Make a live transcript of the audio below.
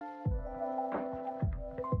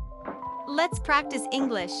Let's practice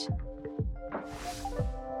English.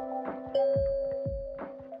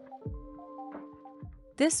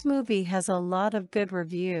 This movie has a lot of good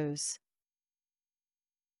reviews.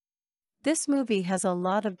 This movie has a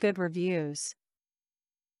lot of good reviews.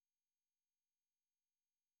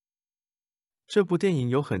 这部电影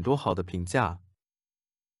有很多好的评价。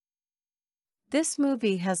This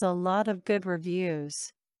movie has a lot of good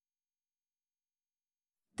reviews.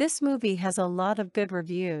 This movie has a lot of good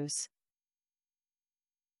reviews.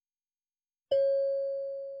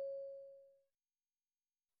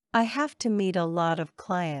 I have to meet a lot of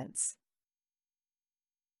clients.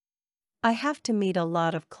 I have to meet a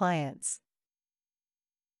lot of clients.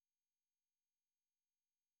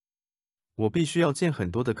 我必须要见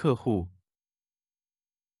很多的客户。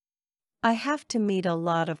I have to meet a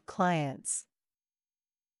lot of clients.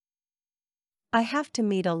 I have to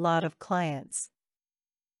meet a lot of clients.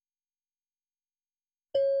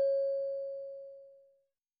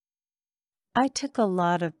 I took a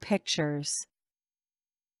lot of pictures.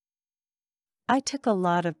 I took a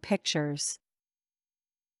lot of pictures.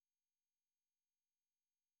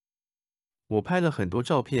 我拍了很多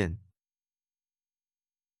照片。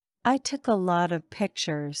I took a lot of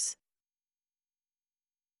pictures.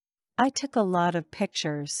 I took a lot of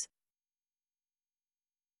pictures.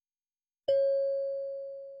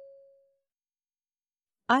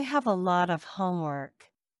 I have a lot of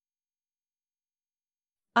homework.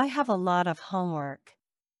 I have a lot of homework.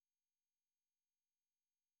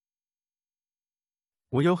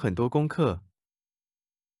 我有很多功课。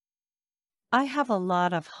I have a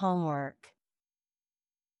lot of homework.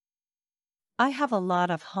 I have a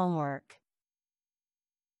lot of homework.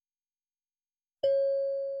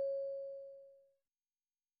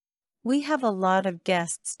 We have a lot of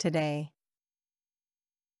guests today.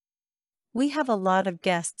 We have a lot of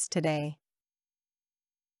guests today.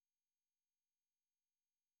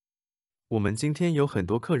 我们今天有很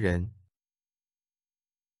多客人。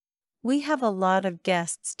We have a lot of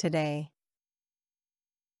guests today.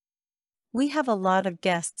 We have a lot of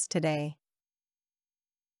guests today.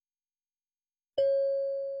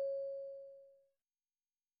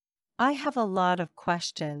 I have a lot of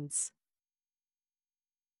questions.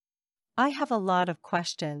 I have a lot of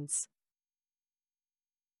questions.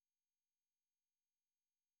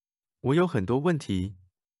 我有很多问题。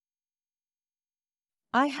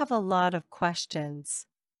I have a lot of questions.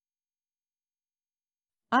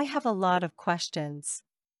 I have a lot of questions.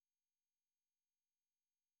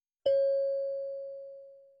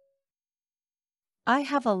 I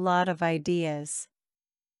have a lot of ideas.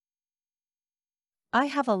 I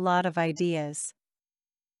have a lot of ideas.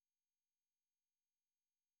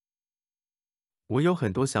 我有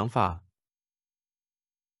很多想法。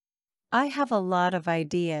I have a lot of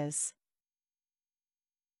ideas.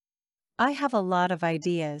 I have a lot of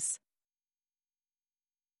ideas.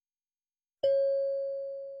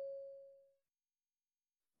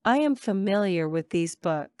 I am familiar with these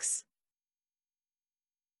books.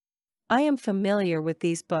 I am familiar with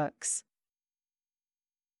these books.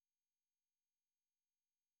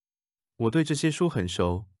 我对这些书很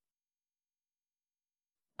熟。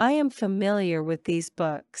I am familiar with these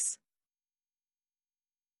books.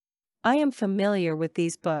 I am familiar with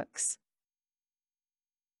these books.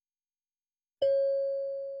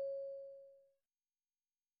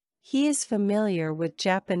 He is familiar with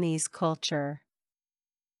Japanese culture.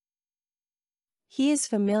 He is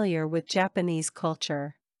familiar with Japanese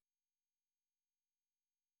culture.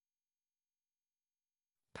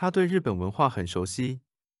 他对日本文化很熟悉。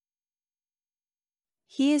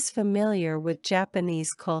He is familiar with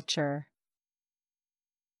Japanese culture.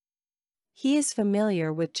 He is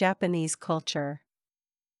familiar with Japanese culture.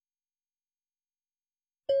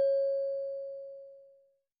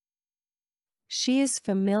 She is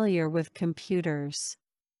familiar with computers.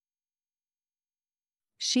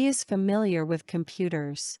 She is familiar with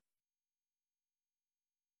computers.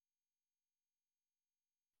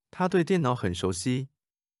 他对电脑很熟悉。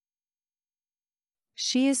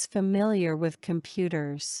She is familiar with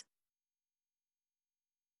computers.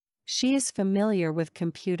 She is familiar with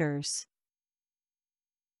computers.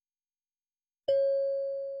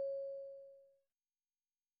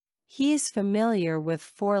 He is familiar with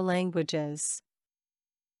 4 languages.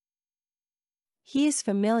 He is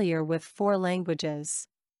familiar with 4 languages.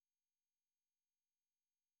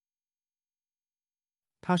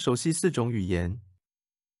 他熟悉4种语言。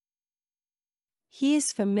He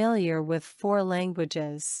is familiar with 4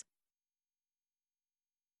 languages.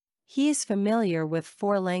 He is familiar with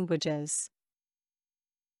 4 languages.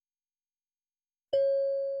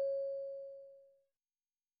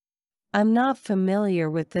 I'm not familiar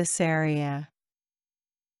with this area.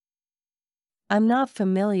 I'm not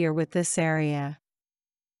familiar with this area.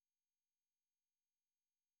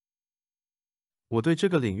 我对这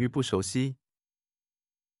个领域不熟悉。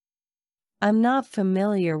I'm not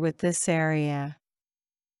familiar with this area.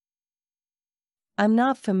 I'm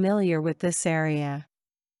not familiar with this area.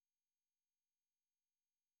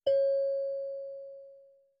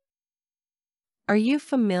 Are you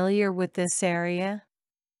familiar with this area?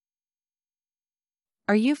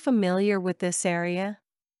 Are you familiar with this area?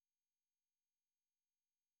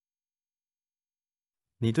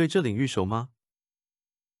 你对这领域熟吗？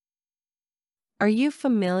 Are you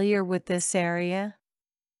familiar with this area?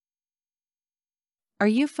 Are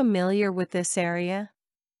you familiar with this area?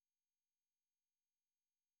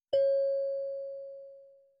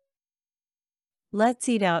 Let's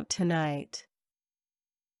eat out tonight.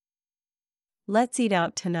 Let's eat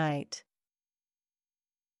out tonight.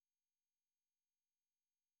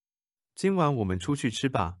 今晚我们出去吃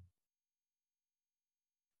吧。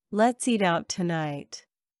Let's eat out tonight.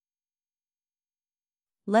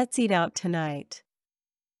 Let's eat out tonight.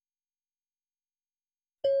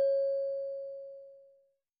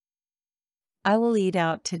 I will eat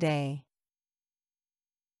out today.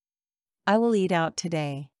 I will eat out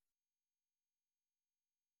today.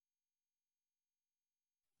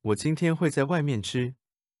 我今天会在外面吃。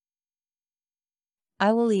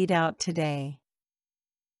I will eat out today.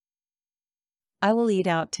 I will eat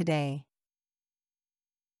out today.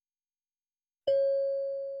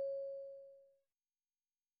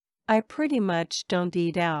 I pretty much don't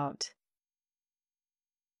eat out.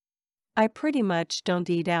 I pretty much don't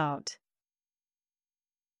eat out.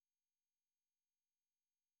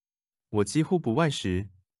 我几乎不外食。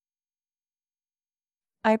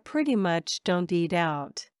I pretty much don't eat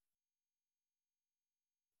out.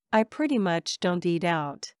 I pretty much don't eat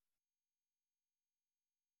out.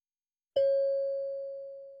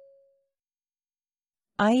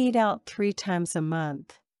 I eat out 3 times a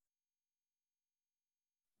month.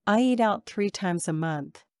 I eat out 3 times a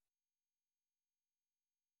month.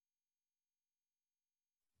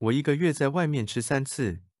 我一个月在外面吃3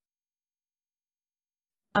次。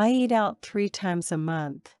I eat out 3 times a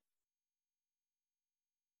month.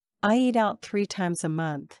 I eat out 3 times a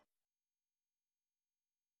month.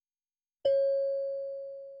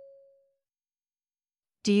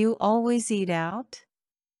 Do you always eat out?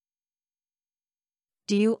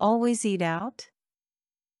 Do you always eat out?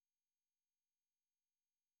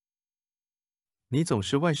 你总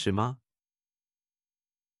是外食吗？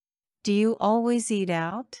 Do you always eat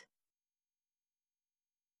out?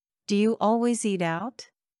 Do you always eat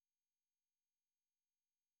out?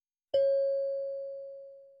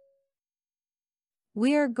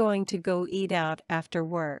 We are going to go eat out after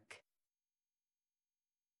work.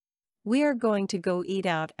 We are going to go eat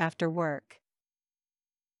out after work.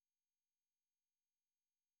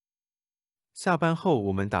 下班后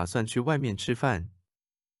我们打算去外面吃饭。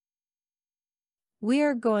We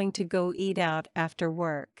are going to go eat out after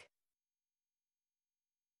work.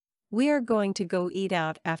 We are going to go eat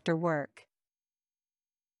out after work.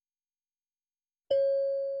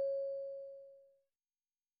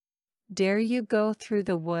 Dare you go through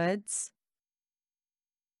the woods?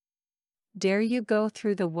 Dare you go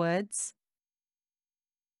through the woods?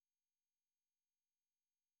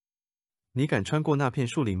 你敢穿过那片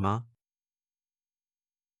树林吗？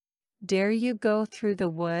 Dare you go through the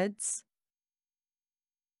woods?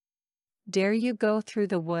 Dare you go through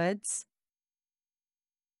the woods?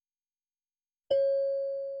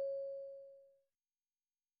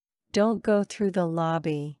 Don't go through the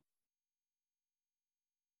lobby.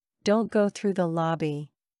 Don't go through the lobby.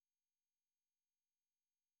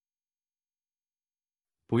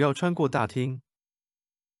 不要穿过大厅。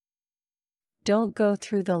 Don't go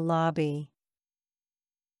through the lobby.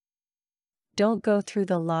 Don't go through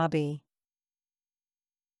the lobby.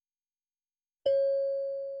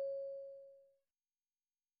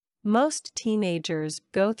 Most teenagers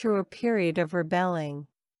go through a period of rebelling.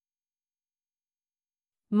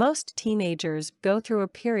 Most teenagers go through a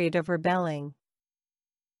period of rebelling.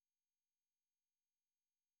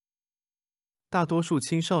 大多数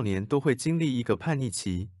青少年都会经历一个叛逆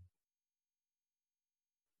期。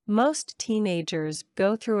 Most teenagers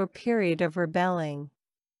go through a period of rebelling.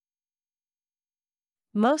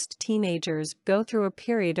 Most teenagers go through a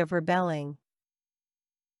period of rebelling.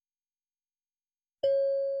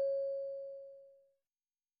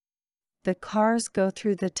 The cars go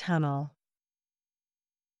through the tunnel.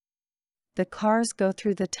 The cars go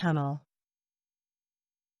through the tunnel.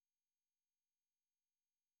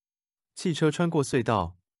 汽车穿过隧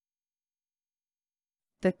道。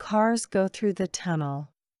The cars go through the tunnel.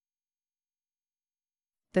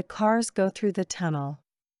 The cars go through the tunnel.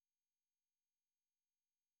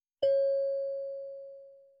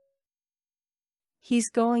 He's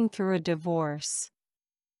going through a divorce.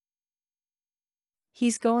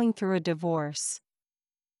 He's going through a divorce.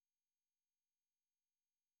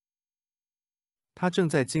 他正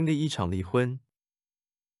在经历一场离婚。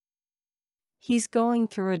He's going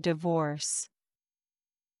through a divorce.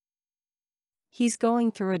 He's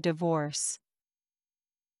going through a divorce.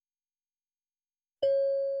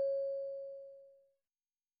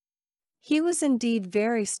 He was indeed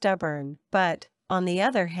very stubborn, but, on the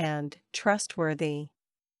other hand, trustworthy.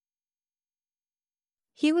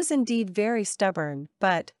 He was indeed very stubborn,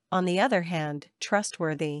 but, on the other hand,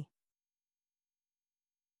 trustworthy.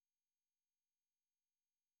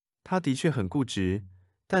 他的确很固执，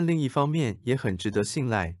但另一方面也很值得信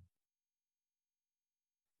赖。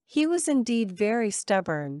He was indeed very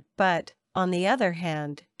stubborn, but, on the other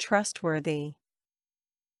hand, trustworthy.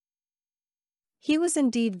 He was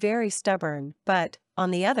indeed very stubborn, but,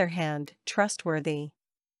 on the other hand, trustworthy.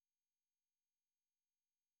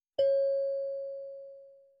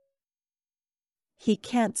 He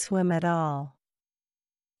can't swim at all.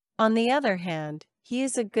 On the other hand, he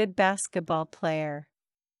is a good basketball player.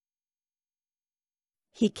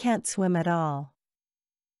 He can't swim at all.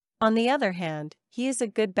 On the other hand, he is a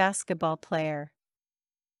good basketball player.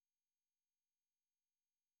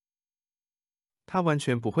 他完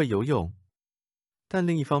全不会游泳，但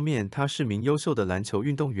另一方面他是名优秀的篮球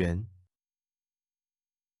运动员。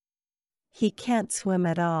He can't swim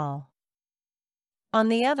at all. On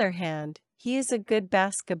the other hand, he is a good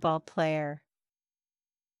basketball player.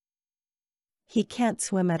 He can't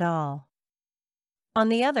swim at all. On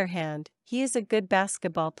the other hand, he is a good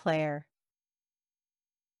basketball player.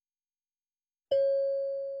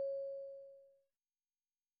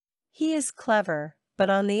 He is clever, but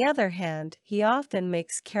on the other hand, he often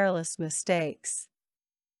makes careless mistakes.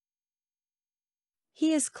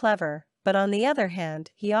 He is clever, but on the other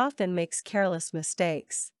hand, he often makes careless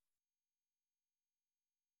mistakes.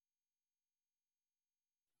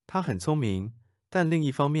 他很聪明，但另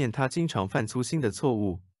一方面他经常犯粗心的错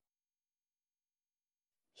误。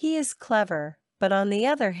He is clever, but on the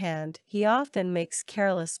other hand, he often makes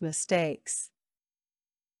careless mistakes.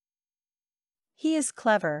 He is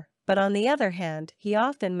clever, but on the other hand, he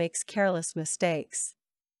often makes careless mistakes.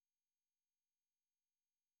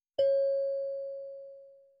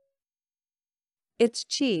 It's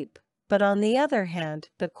cheap, but on the other hand,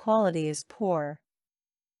 the quality is poor.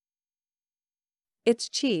 It's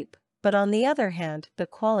cheap, but on the other hand, the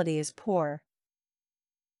quality is poor.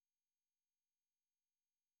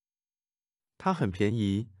 它很便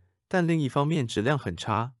宜，但另一方面质量很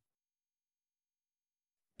差。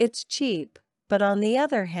It's cheap, but on the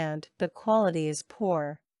other hand, the quality is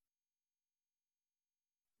poor.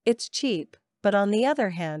 It's cheap, but on the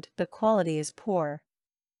other hand, the quality is poor.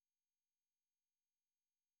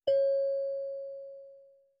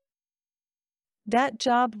 That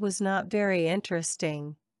job was not very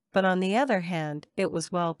interesting, but on the other hand, it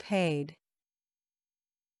was well paid.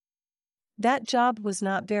 That job was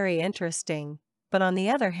not very interesting, but on the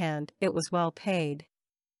other hand, it was well paid.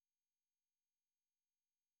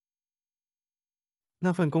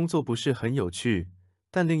 那份工作不是很有趣，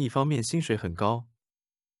但另一方面薪水很高。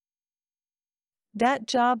That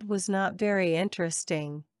job was not very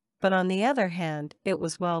interesting, but on the other hand, it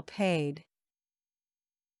was well paid.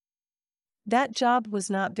 That job was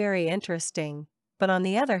not very interesting, but on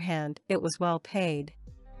the other hand, it was well paid.